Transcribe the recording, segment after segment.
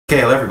Okay,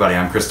 hello everybody,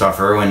 I'm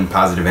Christopher Irwin,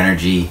 Positive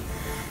Energy.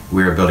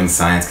 We're a building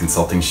science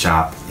consulting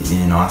shop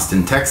in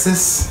Austin,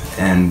 Texas,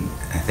 and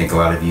I think a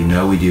lot of you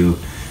know we do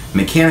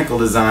mechanical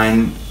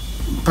design,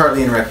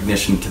 partly in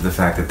recognition to the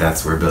fact that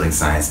that's where building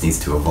science needs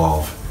to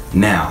evolve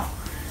now.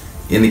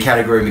 In the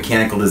category of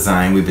mechanical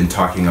design, we've been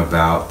talking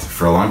about,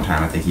 for a long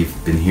time, I think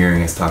you've been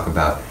hearing us talk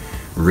about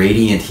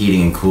radiant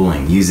heating and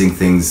cooling, using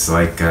things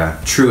like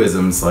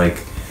truisms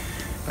like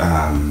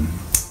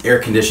air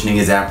conditioning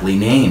is aptly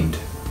named.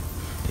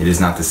 It is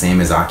not the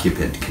same as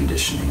occupant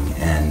conditioning.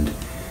 And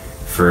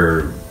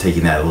for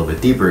taking that a little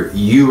bit deeper,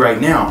 you right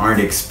now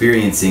aren't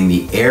experiencing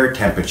the air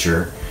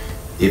temperature.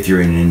 If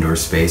you're in an indoor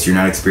space, you're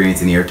not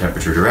experiencing the air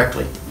temperature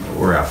directly,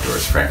 or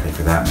outdoors, frankly,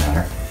 for that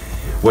matter.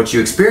 What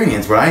you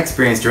experience, what I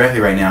experience directly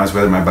right now, is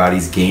whether my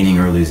body's gaining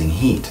or losing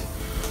heat.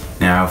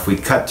 Now, if we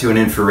cut to an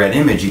infrared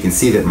image, you can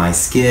see that my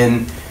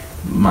skin,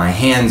 my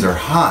hands are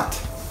hot.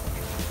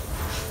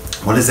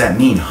 What does that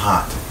mean,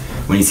 hot?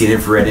 When you see an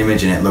infrared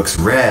image and it looks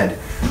red,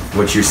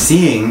 what you're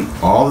seeing,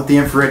 all that the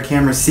infrared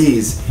camera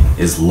sees,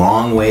 is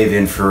long wave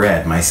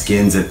infrared. My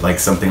skin's at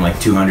something like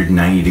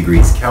 290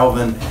 degrees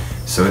Kelvin,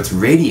 so it's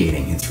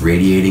radiating. It's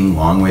radiating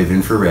long wave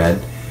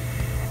infrared,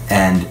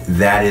 and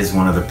that is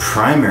one of the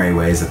primary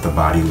ways that the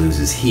body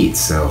loses heat.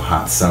 So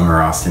hot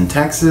summer Austin,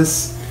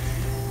 Texas,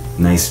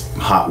 nice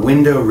hot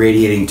window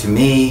radiating to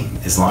me.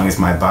 As long as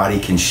my body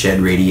can shed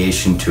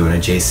radiation to an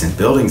adjacent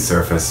building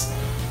surface,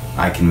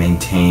 I can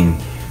maintain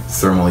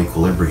thermal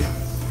equilibrium.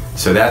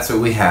 So that's what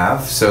we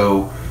have.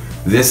 So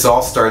this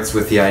all starts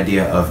with the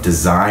idea of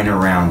design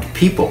around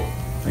people.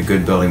 A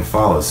good building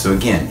follows. So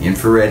again,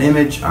 infrared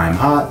image, I'm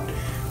hot,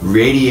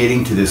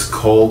 radiating to this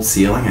cold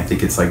ceiling. I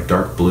think it's like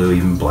dark blue,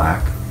 even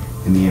black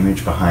in the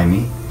image behind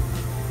me.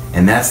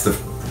 And that's the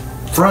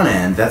front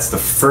end, that's the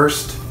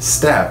first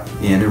step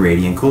in a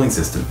radiant cooling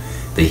system.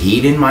 The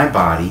heat in my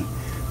body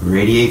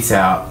radiates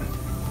out,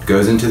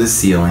 goes into the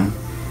ceiling,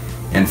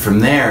 and from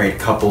there it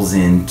couples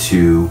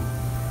into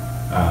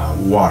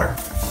water.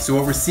 So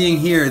what we're seeing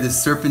here,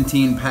 this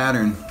serpentine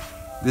pattern,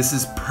 this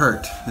is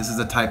PERT. This is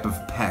a type of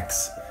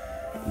PEX,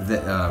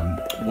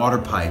 water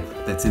pipe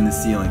that's in the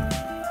ceiling.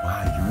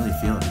 Wow, you can really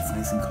feel it, it's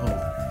nice and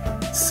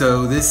cold.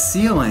 So this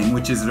ceiling,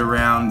 which is at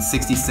around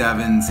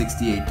 67,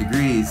 68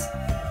 degrees,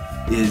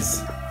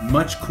 is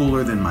much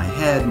cooler than my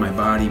head, my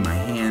body, my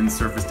hands.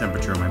 Surface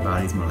temperature of my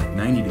body is more like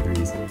 90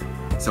 degrees.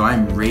 So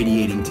I'm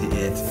radiating to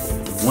it.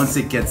 Once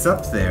it gets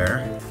up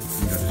there,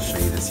 I'm going to show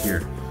you this here.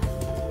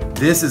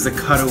 This is a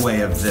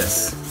cutaway of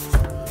this.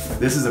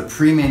 This is a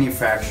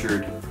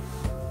pre-manufactured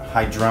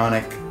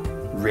hydronic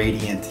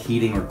radiant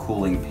heating or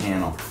cooling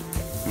panel.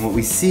 And what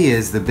we see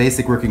is the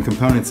basic working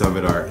components of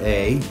it are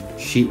A,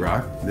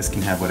 sheetrock. This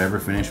can have whatever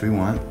finish we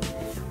want.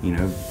 You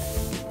know,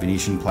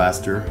 Venetian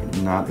plaster,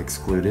 not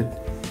excluded.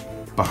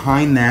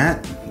 Behind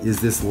that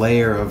is this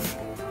layer of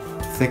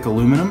thick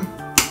aluminum.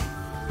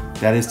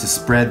 That is to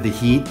spread the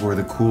heat or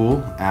the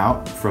cool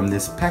out from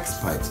this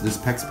PEX pipe. So this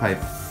PEX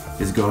pipe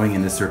is going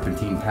in the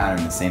serpentine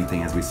pattern, the same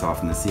thing as we saw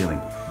from the ceiling.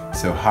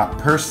 So hot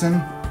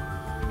person,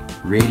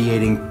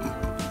 radiating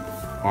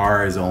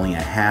R is only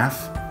a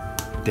half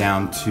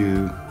down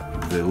to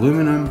the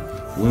aluminum.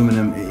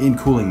 Aluminum in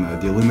cooling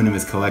mode, the aluminum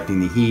is collecting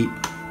the heat,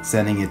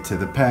 sending it to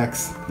the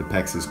PEX. The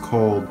PEX is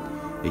cold,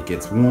 it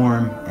gets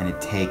warm, and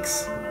it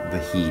takes the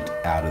heat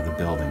out of the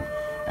building,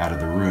 out of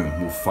the room.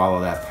 We'll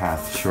follow that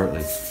path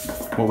shortly.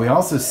 What we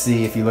also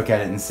see, if you look at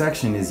it in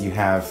section, is you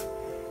have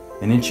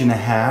 1.5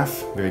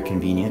 inches, very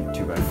convenient,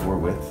 2x4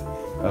 width,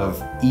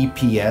 of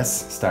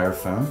EPS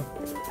styrofoam,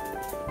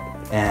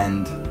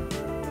 and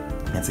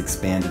that's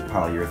expanded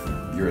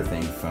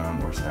polyurethane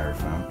foam or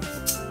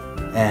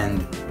styrofoam. And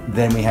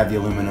then we have the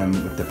aluminum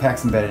with the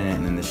PEX embedded in it,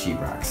 and then the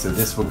sheetrock. So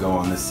this will go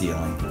on the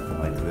ceiling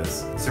like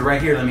this. So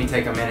right here, let me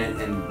take a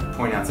minute and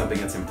point out something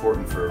that's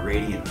important for a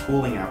radiant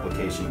cooling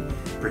application,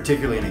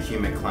 particularly in a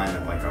humid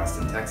climate like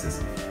Austin,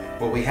 Texas.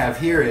 What we have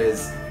here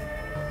is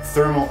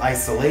thermal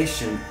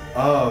isolation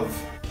of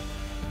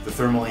the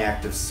thermally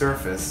active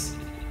surface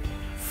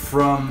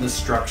from the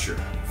structure,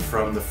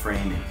 from the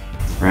framing,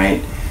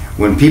 right?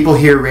 When people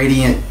hear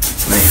radiant,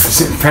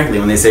 frankly,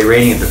 when they say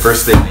radiant, the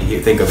first thing they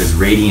think of is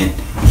radiant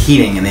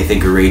heating, and they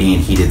think of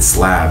radiant heated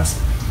slabs.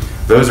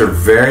 Those are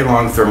very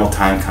long thermal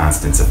time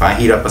constants. If I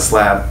heat up a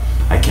slab,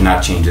 I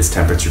cannot change its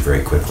temperature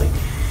very quickly.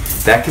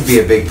 That could be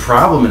a big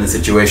problem in a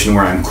situation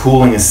where I'm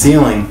cooling a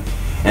ceiling,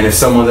 and if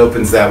someone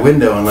opens that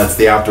window and lets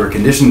the outdoor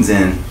conditions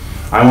in,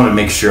 I want to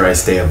make sure I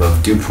stay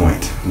above dew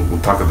point.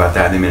 We'll talk about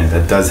that in a minute.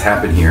 That does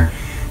happen here.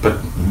 But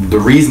the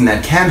reason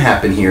that can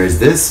happen here is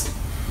this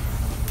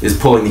is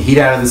pulling the heat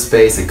out of the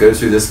space. It goes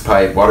through this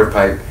pipe, water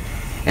pipe,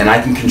 and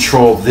I can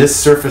control this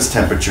surface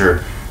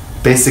temperature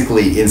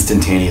basically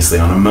instantaneously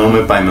on a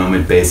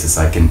moment-by-moment basis.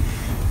 I can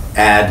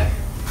add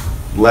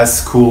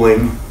less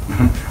cooling,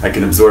 I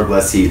can absorb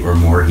less heat or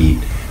more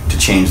heat to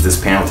change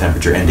this panel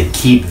temperature and to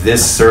keep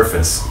this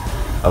surface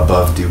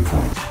above dew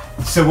point.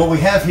 So what we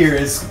have here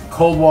is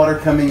cold water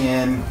coming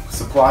in,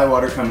 supply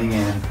water coming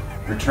in,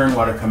 return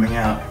water coming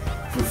out.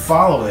 If we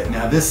follow it,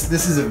 now this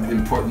is an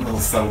important little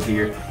subtlety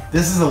here.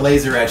 This is a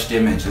laser etched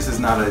image. This is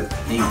not an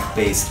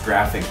ink-based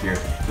graphic here.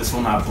 This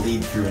will not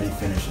bleed through any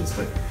finishes,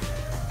 but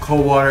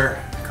cold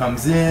water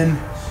comes in,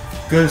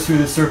 goes through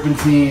the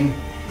serpentine,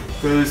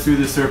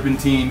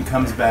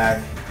 comes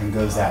back, and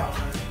goes out.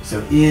 So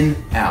in,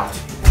 out.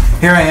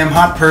 Here I am,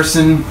 hot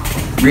person,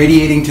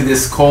 radiating to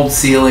this cold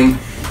ceiling.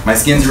 My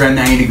skin's around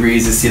 90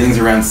 degrees, the ceiling's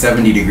around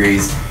 70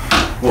 degrees.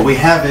 What we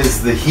have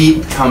is the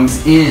heat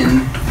comes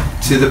in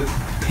to the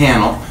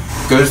panel,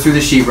 goes through the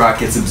sheetrock,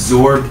 gets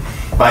absorbed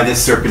by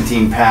this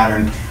serpentine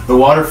pattern. The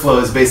water flow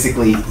is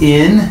basically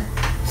in,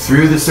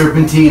 through the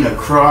serpentine,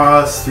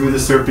 across, through the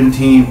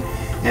serpentine,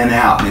 and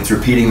out. And it's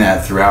repeating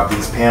that throughout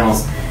these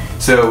panels.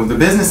 So the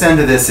business end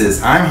of this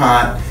is I'm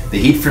hot, the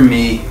heat from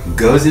me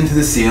goes into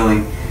the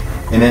ceiling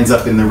and ends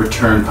up in the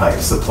return pipe,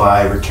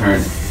 supply,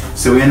 return.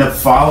 So we end up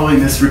following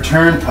this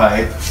return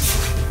pipe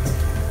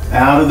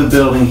out of the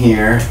building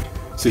here.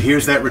 So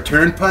here's that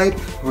return pipe.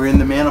 We're in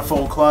the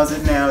manifold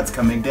closet now. It's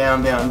coming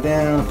down, down,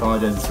 down.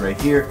 Apologize, it's right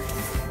here.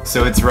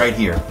 So it's right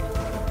here.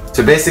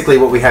 So basically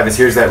what we have is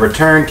here's that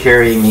return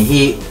carrying the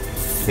heat.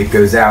 It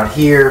goes out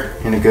here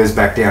and it goes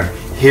back down.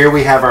 Here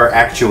we have our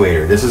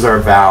actuator. This is our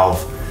valve.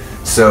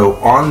 So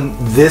on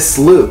this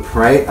loop,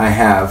 right, I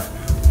have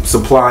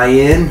supply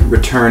in,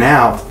 return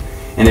out.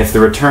 And if the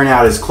return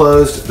out is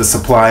closed, the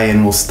supply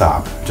in will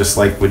stop. Just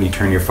like when you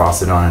turn your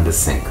faucet on in the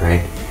sink,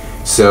 right?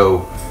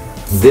 So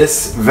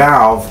this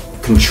valve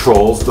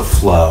controls the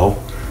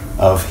flow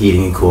of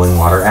heating and cooling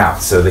water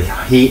out. So the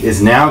heat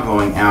is now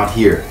going out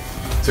here.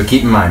 So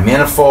keep in mind,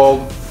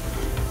 manifold,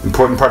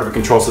 important part of a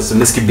control system.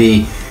 This could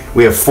be,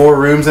 we have 4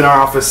 rooms in our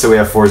office, so we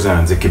have 4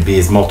 zones. It could be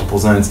as multiple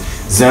zones.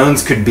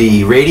 Zones could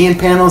be radiant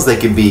panels, they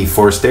could be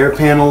forced air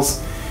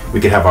panels. We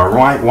could have our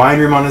wine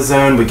room on a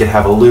zone. We could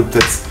have a loop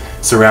that's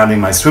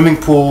surrounding my swimming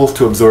pool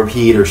to absorb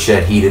heat or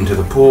shed heat into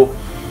the pool.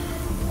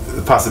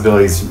 The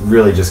possibilities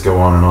really just go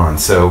on and on.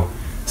 So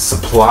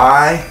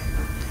supply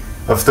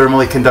of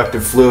thermally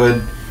conductive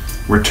fluid,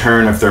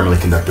 return of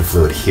thermally conductive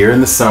fluid. Here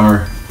in the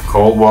summer,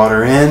 cold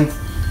water in,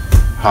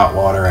 hot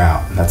water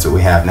out. And that's what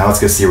we have. Now let's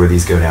go see where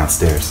these go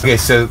downstairs. Okay,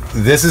 so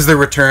this is the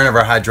return of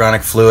our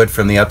hydronic fluid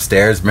from the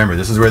upstairs. Remember,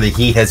 this is where the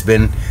heat has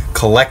been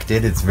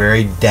collected. It's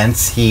very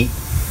dense heat.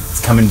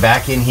 It's coming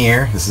back in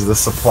here. This is the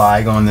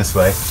supply going this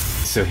way.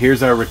 So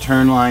here's our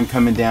return line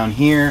coming down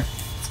here.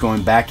 It's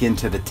going back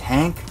into the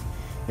tank.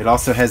 It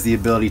also has the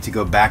ability to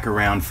go back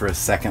around for a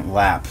second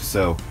lap.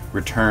 So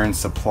return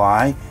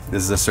supply.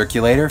 This is a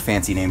circulator,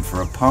 fancy name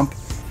for a pump.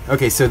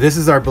 Okay, so this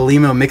is our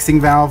Belimo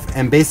mixing valve,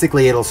 and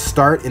basically it'll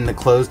start in the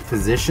closed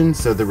position,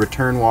 so the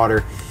return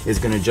water is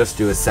going to just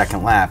do a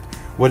second lap.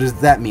 What does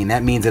that mean?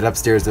 That means that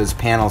upstairs those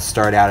panels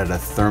start out at a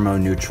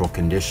thermo-neutral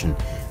condition.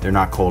 They're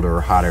not colder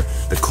or hotter.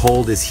 The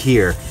cold is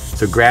here.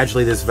 So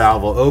gradually this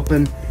valve will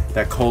open.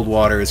 That cold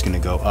water is going to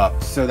go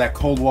up. So that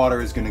cold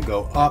water is going to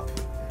go up,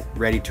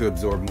 ready to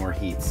absorb more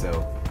heat.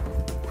 So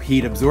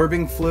heat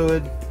absorbing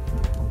fluid,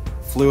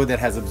 fluid that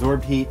has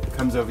absorbed heat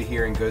comes over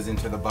here and goes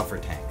into the buffer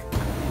tank.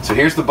 So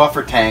here's the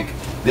buffer tank.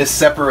 This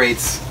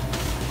separates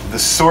the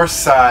source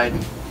side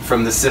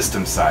from the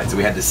system side. So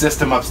we had the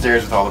system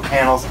upstairs with all the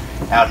panels.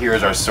 Out here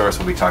is our source.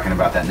 We'll be talking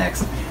about that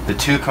next. The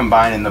two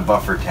combine in the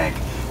buffer tank.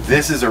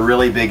 This is a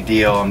really big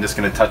deal. I'm just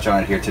going to touch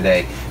on it here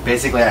today.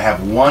 Basically, I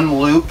have one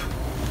loop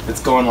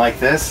that's going like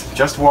this,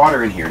 just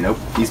water in here. Nope,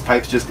 these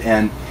pipes just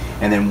end,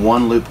 and then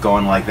one loop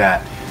going like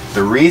that.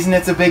 The reason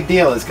it's a big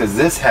deal is because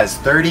this has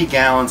 30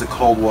 gallons of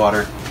cold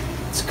water.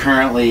 It's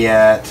currently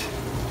at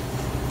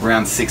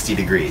around 60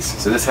 degrees.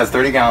 So this has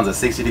 30 gallons of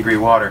 60-degree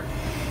water.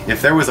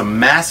 If there was a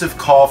massive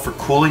call for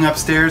cooling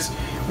upstairs,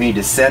 we need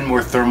to send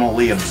more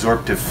thermally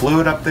absorptive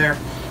fluid up there.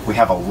 We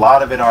have a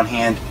lot of it on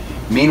hand.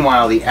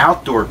 Meanwhile, the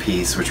outdoor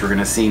piece, which we're going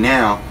to see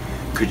now,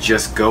 could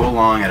just go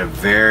along at a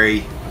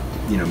very,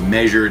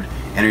 measured,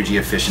 energy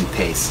efficient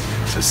pace.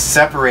 So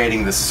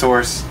separating the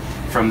source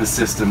from the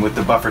system with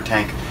the buffer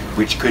tank,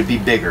 which could be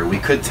bigger. We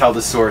could tell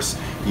the source,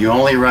 you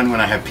only run when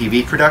I have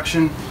PV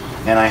production,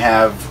 and I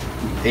have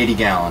 80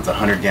 gallons,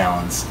 100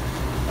 gallons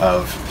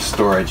of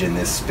storage in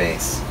this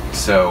space.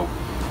 So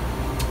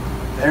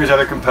there's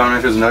other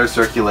components, there's another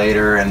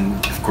circulator, and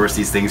of course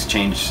these things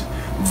change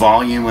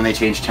volume when they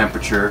change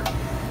temperature.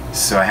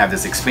 So I have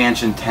this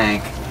expansion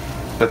tank.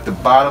 But the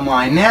bottom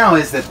line now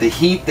is that the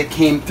heat that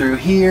came through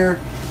here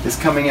is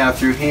coming out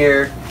through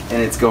here,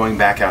 and it's going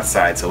back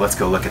outside. So let's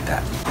go look at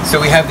that. So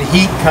we have the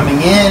heat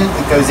coming in.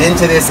 It goes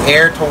into this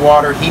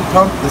air-to-water heat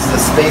pump. This is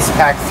a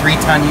SpacePak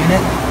 3-ton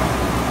unit,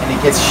 and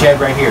it gets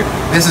shed right here.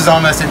 This is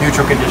almost at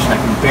neutral condition.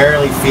 I can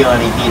barely feel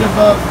any heat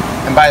above.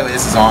 And by the way,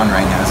 this is on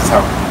right now. This is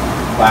how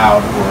loud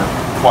or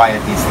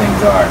quiet these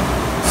things are.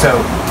 So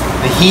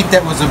the heat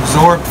that was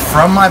absorbed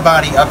from my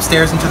body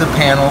upstairs into the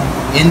panel,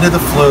 into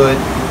the fluid,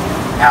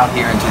 out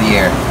here into the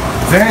air.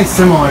 Very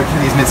similar to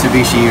these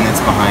Mitsubishi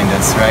units behind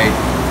us, right?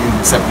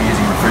 Except we're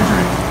using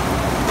refrigerant.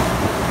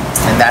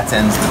 And that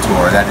ends the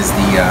tour. That is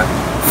the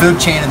food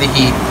chain of the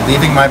heat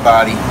leaving my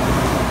body,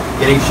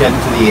 getting shed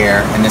into the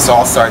air, and this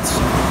all starts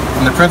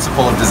from the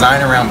principle of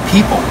design around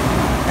people,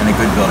 and a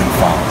good building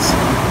follows.